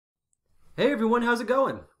Hey everyone, how's it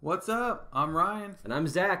going? What's up? I'm Ryan. And I'm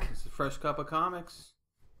Zach. This is Fresh Cup of Comics.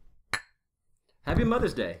 Happy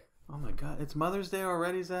Mother's Day. Oh my god, it's Mother's Day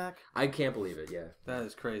already, Zach? I can't believe it, yeah. That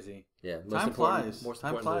is crazy. Yeah, Time flies.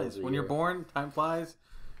 Time flies. When you're born, time flies.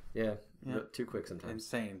 Yeah, Yeah. too quick sometimes.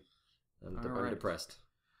 Insane. I'm All right. depressed.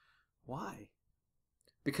 Why?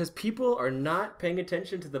 Because people are not paying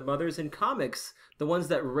attention to the mothers in comics, the ones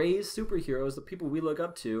that raise superheroes, the people we look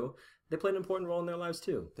up to. They play an important role in their lives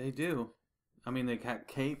too. They do. I mean, they got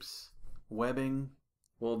capes, webbing.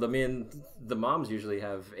 Well, the moms usually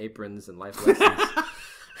have aprons and life lessons.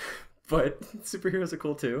 But superheroes are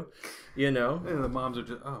cool too, you know? Yeah, the moms are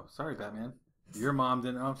just, oh, sorry, Batman. Your mom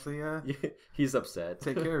didn't obviously He's upset.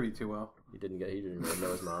 take care of you too well. He didn't really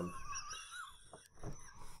know his mom.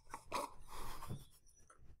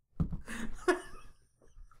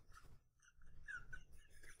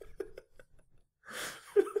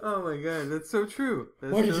 Oh my god, that's so true.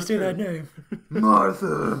 That's Why did so you say true. that name?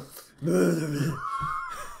 Martha!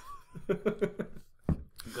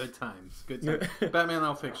 Good times. Good times. Batman,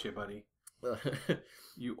 I'll fix you, buddy.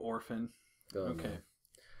 You orphan. Okay. Man.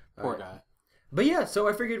 Poor Alright. guy. But yeah, so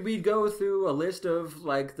I figured we'd go through a list of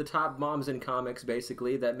like the top moms in comics,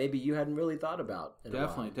 basically, that maybe you hadn't really thought about. In a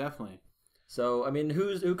while. Definitely. So I mean,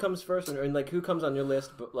 who comes first, and like who comes on your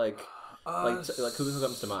list? But like who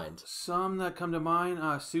comes to mind? Some that come to mind,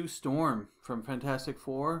 Sue Storm from Fantastic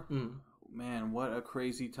Four. Mm. Man, what a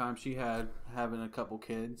crazy time she had having a couple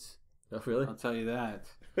kids. Oh, really? I'll tell you that.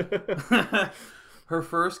 her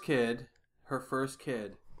first kid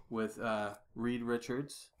with Reed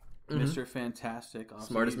Richards, Mr. Fantastic. Also,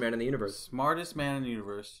 Smartest man in the universe. Smartest man in the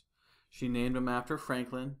universe. She named him after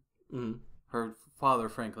Franklin. Mm. Her father,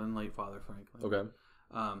 Franklin, late father, Franklin.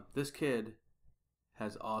 Okay. This kid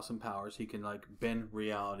has awesome powers. He can like bend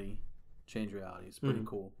reality, change reality. It's pretty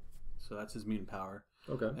cool. So that's his mutant power.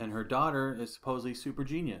 Okay. And her daughter is supposedly super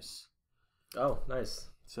genius. Oh, nice.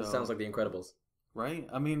 So It sounds like The Incredibles. right?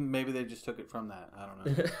 I mean, maybe they just took it from that. I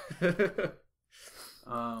don't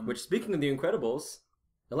know. Which, speaking of The Incredibles,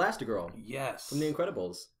 Elastigirl Yes. from The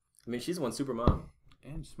Incredibles. I mean, she's one super mom.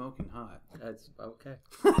 And smoking hot. That's okay.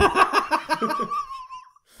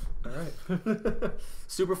 All right.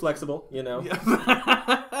 Super flexible, you know.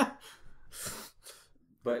 Yeah.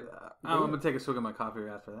 But I'm gonna take a swig of my coffee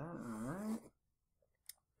after that. All right.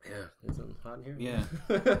 yeah, it's hot in here. Yeah.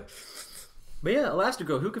 But yeah,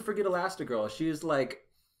 Elastigirl. Who could forget Elastigirl? She's like,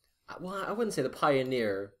 well, I wouldn't say the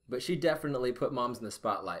pioneer, but she definitely put moms in the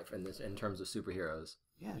spotlight in terms of superheroes.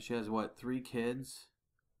 Yeah, she has what, 3 kids?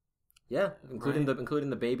 Yeah, including Right.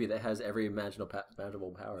 the baby that has every imaginable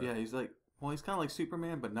power. Yeah, he's like, well, he's kind of like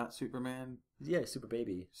Superman, but not Superman. Yeah, super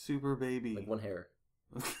baby, Super baby. like one hair.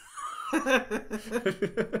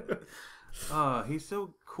 Oh, he's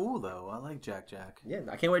so cool though. I like Jack. Yeah,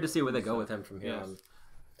 I can't wait to see where they go with him from here Yes. on.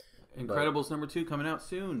 Incredibles number 2 coming out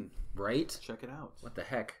soon. Right? Check it out. What the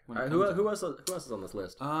heck? When All it right, comes who else is on this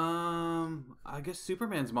list? I guess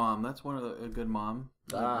Superman's mom. That's one of a good mom.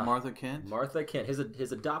 Martha Kent. Martha Kent,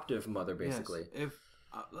 his adoptive mother, basically. Yes. If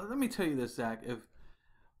let me tell you this, Zach. If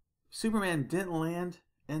Superman didn't land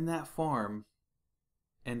in that farm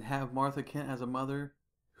and have Martha Kent as a mother,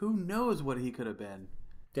 who knows what he could have been?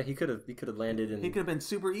 Yeah, he could have landed in. He could have been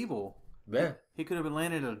super evil. Yeah, He could have been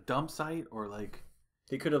landed at a dump site or like.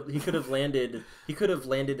 he could have landed. He could have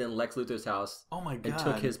landed in Lex Luthor's house Oh my god! and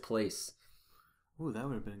took his place. Ooh, that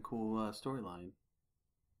would have been a cool storyline.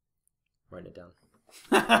 Write it down.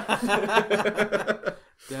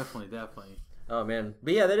 Definitely. Oh man,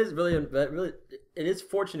 but yeah, that really. It is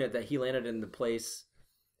fortunate that he landed in the place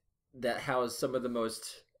that housed some of the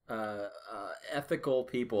most ethical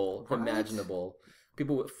people Right? imaginable.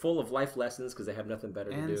 People full of life lessons because they have nothing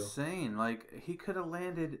better to do. Insane. Like he could have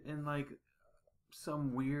landed in like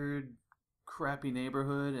some weird, crappy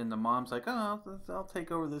neighborhood, and the mom's like, "Oh, I'll take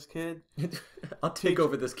over this kid. I'll take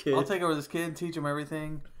over this kid. I'll take over this kid, teach him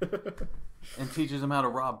everything, and teaches him how to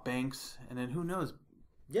rob banks. And then who knows?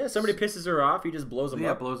 Yeah, somebody pisses her off. He just blows them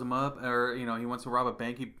Yeah, up. blows him up, or he wants to rob a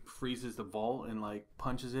bank. He freezes the vault and like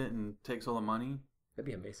punches it and takes all the money. That'd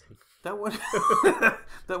be amazing. That would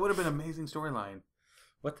that would have been an amazing storyline.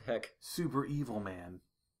 What the heck? Super evil man.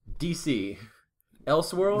 DC.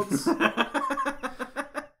 Elseworlds?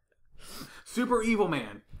 Super evil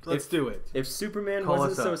man. Let's do it. If Superman Call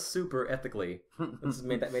wasn't us so up. super ethically, let's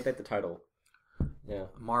make that the title. Yeah.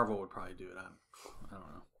 Marvel would probably do it. I don't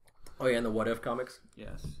know. Oh yeah, and the What If comics?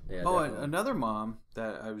 Yes. Yeah, and definitely. another mom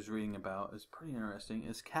that I was reading about is pretty interesting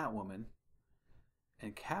is Catwoman.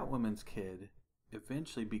 And Catwoman's kid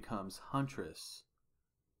eventually becomes Huntress.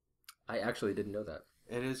 I actually didn't know that.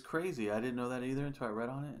 It is crazy. I didn't know that either until I read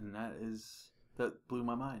on it, and that blew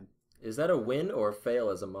my mind. Is that a win or a fail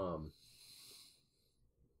as a mom?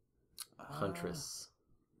 Huntress.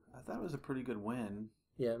 I thought it was a pretty good win.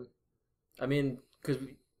 Yeah. I mean, because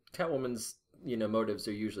Catwoman's, motives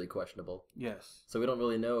are usually questionable. Yes. So we don't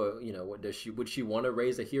really know, what would she want to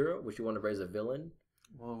raise a hero? Would she want to raise a villain?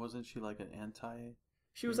 Well, wasn't she like an anti?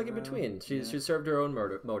 She was like in between. She Yeah. served her own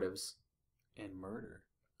motives. And murder.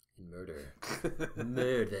 And murder.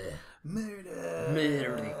 Murder.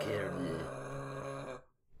 Murder.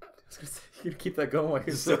 You keep that going while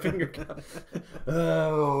you're sipping your cup.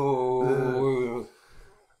 Oh.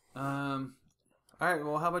 All right.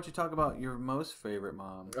 Well, how about you talk about your most favorite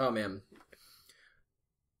mom? Oh man.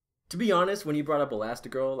 To be honest, when you brought up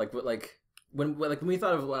Elastigirl, when we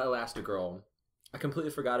thought of Elastigirl, I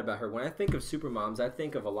completely forgot about her. When I think of super moms, I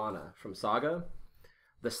think of Alana from Saga.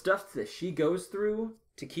 The stuff that she goes through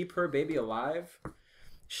to keep her baby alive.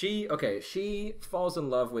 She falls in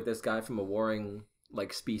love with this guy from a warring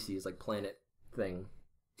species, planet thing.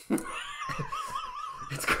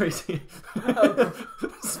 It's crazy.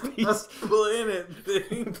 Space planet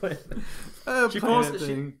thing.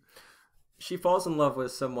 She falls in love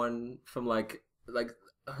with someone from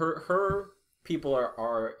her people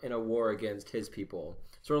are in a war against his people.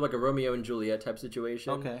 Sort of like a Romeo and Juliet type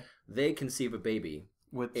situation. Okay. They conceive a baby.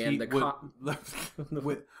 With TV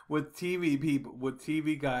people, with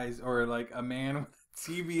TV guys, or like a man with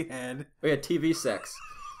a TV head. Oh yeah, TV sex.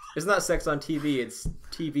 It's not sex on TV. It's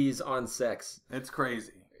TVs on sex. It's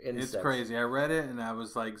crazy. It's sex. Crazy. I read it and I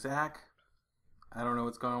was like, Zach, I don't know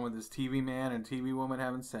what's going on with this TV man and TV woman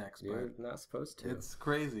having sex. You're but not supposed to. It's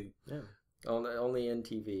crazy. Yeah. Only in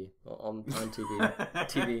TV. On TV.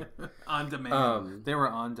 TV. On demand. They were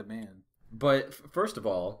on demand. But first of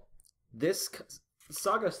all, this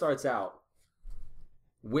saga starts out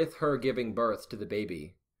with her giving birth to the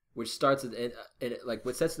baby, which starts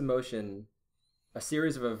what sets in motion a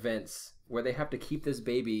series of events where they have to keep this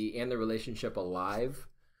baby and the relationship alive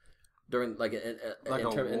during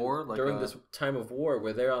this time of war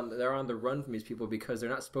where they're on the run from these people because they're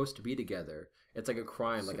not supposed to be together. It's like a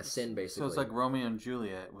crime, like a sin, basically. So it's like Romeo and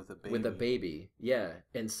Juliet with a baby. With a baby, yeah.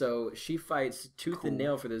 And so she fights tooth and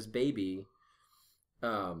nail for this baby,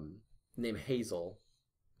 named Hazel.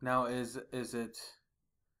 Now, is it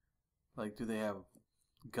like, do they have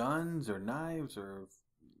guns or knives or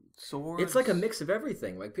swords? It's like a mix of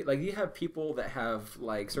everything. Like you have people that have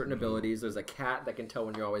certain abilities. There's a cat that can tell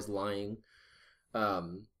when you're always lying.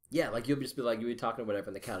 You'll just be you'll be talking or whatever,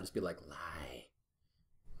 and the cat will just be like, lie.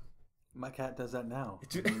 My cat does that now.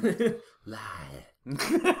 Lie.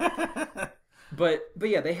 But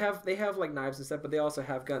yeah, they have knives and stuff, but they also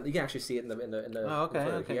have guns. You can actually see it in the. Oh, okay,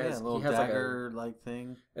 okay. A little dagger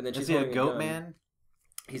thing. And then is he a goat man?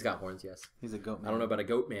 He's got horns. Yes. He's a goat man. I don't know about a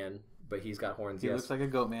goat man, but he's got horns. He looks like a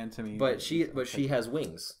goat man to me. But she has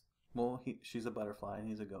wings. Well, she's a butterfly and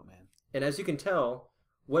he's a goat man. And as you can tell,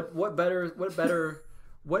 what better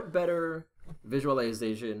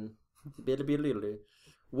visualization?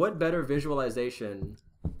 What better visualization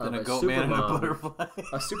than of a goat man and a butterfly?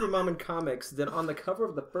 A supermom in comics than on the cover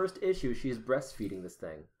of the first issue, she's breastfeeding this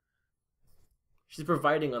thing. She's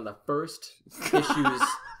providing on the first issue's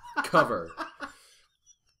cover.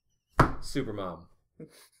 Supermom.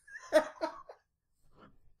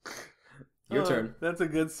 Your turn. That's a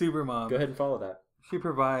good supermom. Go ahead and follow that. She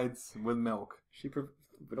provides with milk. We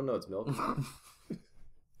don't know it's milk.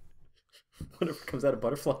 Whatever comes out of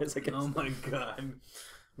butterflies, I guess. Oh my god.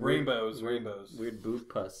 Rainbows. Weird boob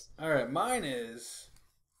pus. Alright, mine is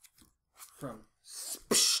from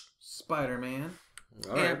Spider-Man.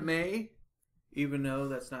 Right. Aunt May, even though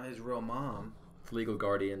that's not his real mom. Legal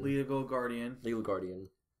guardian. Legal guardian.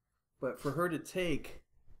 But for her to take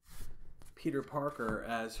Peter Parker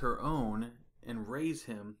as her own and raise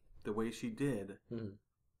him the way she did,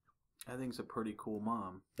 I think it's a pretty cool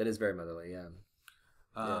mom. That is very motherly, yeah.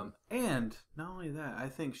 And not only that, I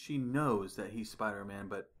think she knows that he's Spider-Man,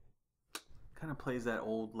 but kind of plays that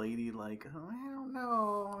old lady like, oh, I don't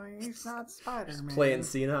know, he's not Spider-Man. Just playing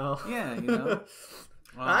senile. Yeah, you know.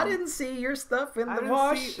 I didn't see your stuff in the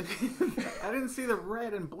wash. I didn't see the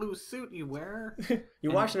red and blue suit you wear.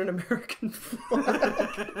 You're washing an American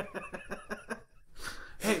flag.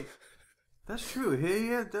 Hey, that's true. He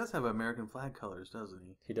does have American flag colors, doesn't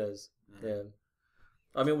he? He does. Yeah.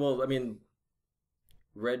 I mean,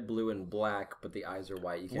 red, blue, and black, but the eyes are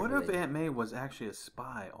white. What if Aunt May was actually a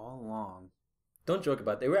spy all along? Don't joke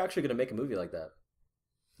about it. They were actually going to make a movie like that.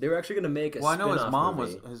 They were actually going to make a Well, I know his mom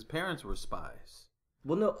movie. his parents were spies.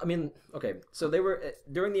 Well, no, I mean, okay. So they were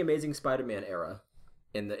during the Amazing Spider-Man era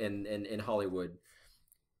in Hollywood.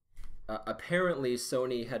 Apparently,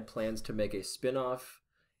 Sony had plans to make a spin-off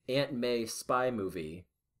Aunt May spy movie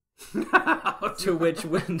To which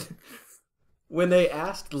when they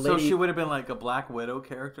asked So Lady, she would have been like a Black Widow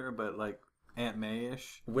character, but like Aunt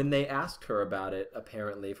May-ish. when they asked her about it,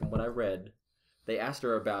 apparently from what I read, they asked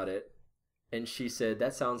her about it, and she said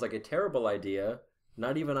that sounds like a terrible idea.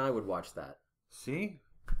 Not even I would watch that. See?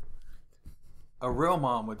 A real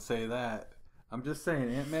mom would say that. I'm just saying,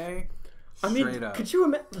 Aunt May. Straight up. Could you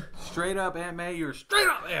imagine? Straight up, Aunt May. You're straight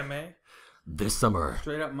up, Aunt May. This summer,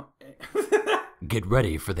 Straight up. get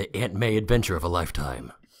ready for the Aunt May adventure of a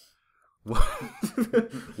lifetime.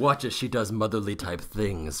 Watch as she does motherly type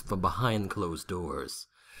things from behind closed doors.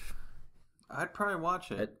 I'd probably watch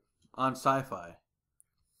it on Sci-Fi.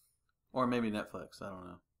 Or maybe Netflix. I don't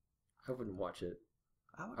know. I wouldn't watch it.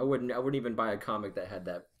 I wouldn't even buy a comic that had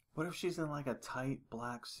that. What if she's in like a tight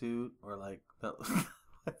black suit or like that?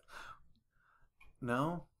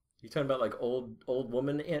 No? You talking about like old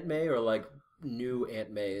woman Aunt May or like new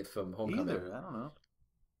Aunt May from Homecoming? Either. I don't know.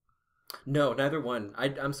 No, neither one.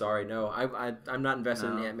 I'm sorry. No, I'm not invested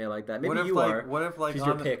in Aunt May like that. Maybe you are. What if like She's on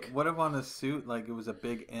your the, pick. What if on the suit like it was a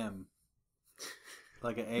big M,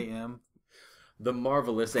 like an AM? The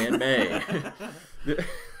marvelous Aunt May.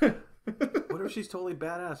 What if she's totally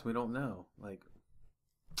badass? We don't know. Like,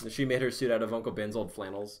 she made her suit out of Uncle Ben's old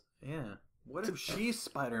flannels. yeah. What if she's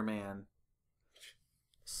Spider-Man?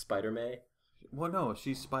 Spider-May? Well, no,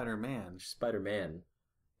 she's Spider-Man, Spider-Man.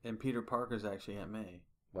 and Peter Parker's actually Aunt May.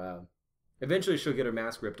 Wow. Eventually she'll get her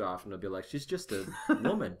mask ripped off and it'll be like, she's just a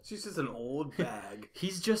woman. She's just an old bag.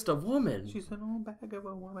 He's just a woman. She's an old bag of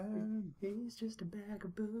a woman. He's just a bag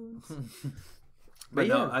of bones. But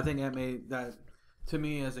yeah. no, I think Aunt May, that, to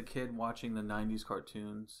me as a kid watching the 90s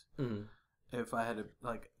cartoons, Mm-hmm. if I had to,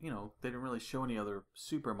 like, you know, they didn't really show any other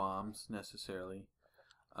super moms necessarily.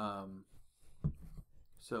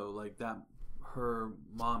 So, like, that, her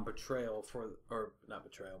mom betrayal or not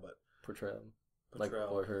betrayal, but Portrayal. betrayal.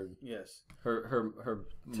 Like, or her Yes. her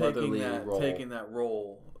motherly role. Taking that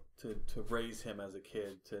role to raise him as a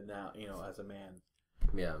kid to now, you know, as a man.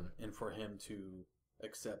 Yeah. And for him to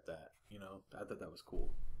accept that, you know, I thought that was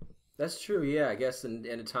cool. That's true, yeah. I guess in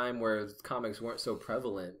a time where comics weren't so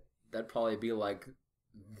prevalent, that'd probably be like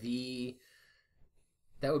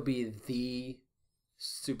that would be the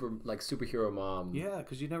superhero mom. Yeah,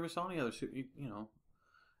 because you never saw any other, you know,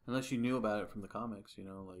 unless you knew about it from the comics, you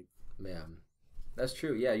know, like. Man. That's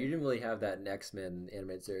true, yeah. You didn't really have that in X-Men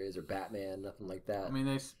animated series or Batman, nothing like that. I mean,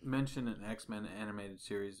 they mentioned in X-Men animated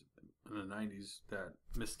series in the 90s that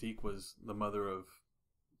Mystique was the mother of,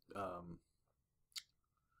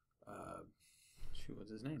 what's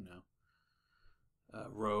his name now?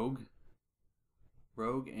 Rogue,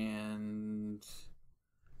 and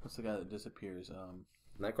what's the guy that disappears?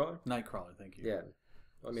 Nightcrawler? Nightcrawler, thank you. Yeah.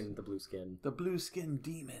 I mean, the blue skin. The blue skin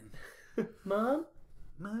demon. Mom?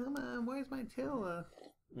 Mama, where's my tail?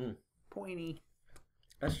 Pointy.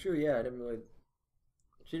 That's true, yeah.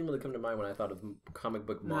 She didn't really come to mind when I thought of comic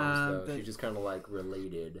book moms, though. She's just kind of like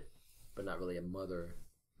related, but not really a motherly.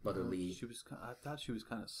 I thought she was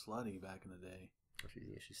kind of slutty back in the day.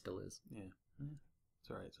 She still is. Yeah.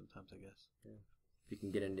 It's alright sometimes, I guess. Yeah. You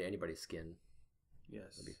can get into anybody's skin.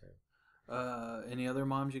 Yes. That'd be fair. Any other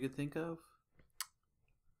moms you could think of?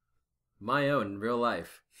 My own, in real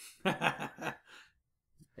life. How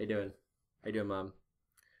you doing, Mom?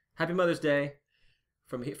 Happy Mother's Day.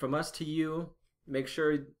 From us to you. Make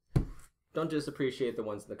sure don't just appreciate the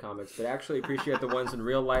ones in the comics, but actually appreciate the ones in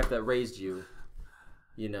real life that raised you.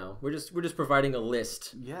 You know, we're just providing a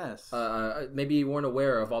list. Yes. Maybe you weren't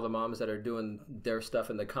aware of all the moms that are doing their stuff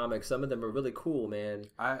in the comics. Some of them are really cool, man.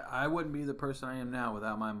 I wouldn't be the person I am now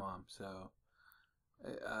without my mom. So,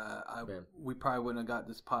 we probably wouldn't have got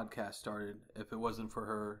this podcast started if it wasn't for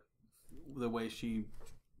her. The way she,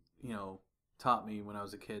 you know, taught me when I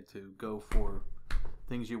was a kid to go for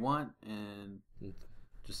things you want and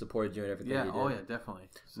just supported you in everything. Yeah. You did. Oh yeah, definitely.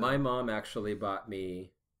 So. My mom actually bought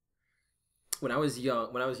me. When I was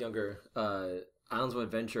younger, Islands of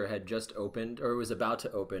Adventure had just opened, or it was about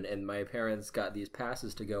to open, and my parents got these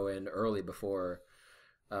passes to go in early before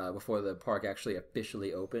the park actually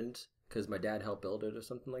officially opened, because my dad helped build it or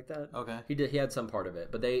something like that. Okay. He had some part of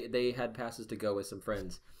it, but they had passes to go with some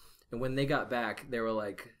friends, and when they got back, they were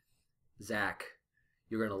like, "Zach,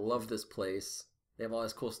 you're gonna love this place. They have all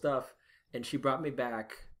this cool stuff," and she brought me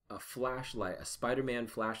back a flashlight, a Spider-Man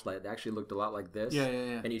flashlight that actually looked a lot like this. Yeah.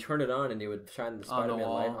 And you turn it on, and it would shine the Spider-Man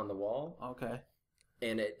light on the wall. Okay.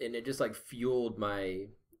 And it just like fueled my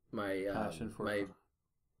passion for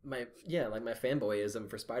my fanboyism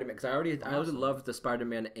for Spider-Man, because I already loved the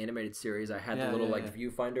Spider-Man animated series. I had the little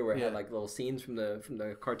viewfinder where it had like little scenes from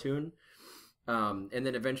the cartoon. And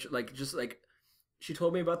then eventually, she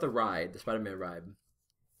told me about the Spider-Man ride.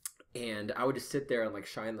 and I would just sit there and like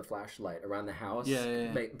shine the flashlight around the house,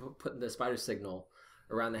 Yeah. putting the spider signal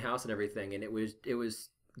around the house and everything, and it was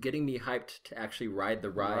getting me hyped to actually ride the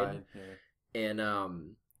ride, Yeah.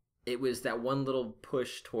 and it was that one little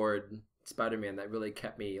push toward Spider-Man that really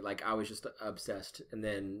kept me like I was just obsessed. And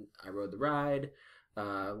then I rode the ride,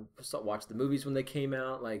 watched the movies when they came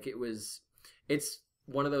out. Like it's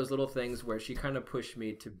one of those little things where she kind of pushed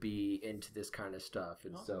me to be into this kind of stuff,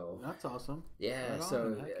 and so that's awesome. yeah. Right So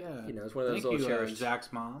on, heck yeah. you know, it's one of those Thank little you, cherished.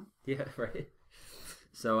 Zach's mom. Yeah, right.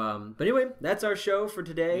 So, but anyway, that's our show for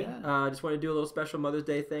today. Yeah. Just want to do a little special Mother's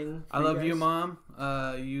Day thing. I love you, Mom.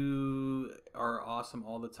 You are awesome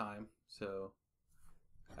all the time. So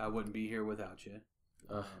I wouldn't be here without you.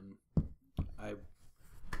 I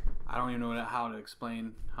don't even know how to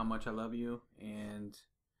explain how much I love you, and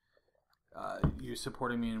you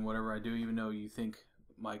supporting me in whatever I do, even though you think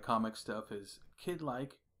my comic stuff is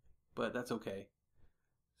kid-like, but that's okay.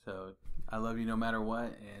 So I love you no matter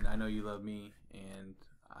what, and I know you love me, and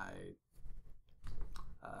I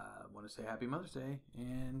want to say Happy Mother's Day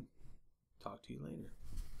and talk to you later.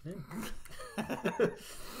 Yeah.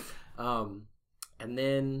 And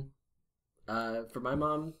then for my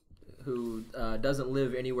mom, who doesn't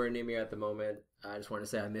live anywhere near me at the moment, I just want to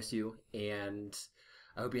say I miss you, and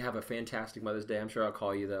I hope you have a fantastic Mother's Day. I'm sure I'll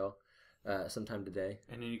call you though sometime today.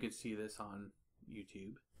 And then you can see this on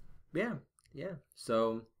YouTube. Yeah.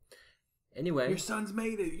 So anyway, your son's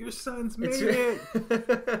made it. Your son's made it.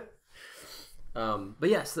 But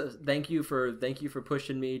yes, thank you for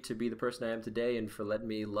pushing me to be the person I am today, and for letting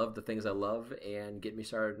me love the things I love and get me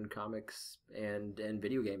started in comics and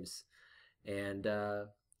video games. And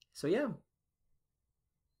so yeah,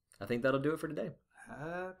 I think that'll do it for today.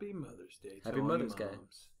 Happy Mother's Day. To Happy all Mother's you Day.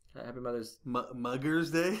 moms. Happy Mother's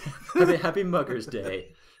Muggers Day. Happy Muggers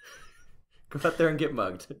Day. Go out there and get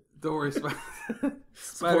mugged. Don't worry,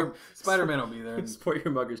 Spider-Man will be there. Support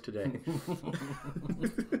your muggers today.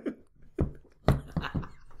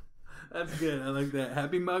 That's good. I like that.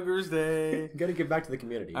 Happy Muggers Day. Gotta get back to the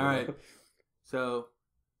community. All right. So,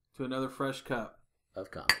 to another fresh cup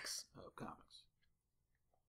of comics. Of comics.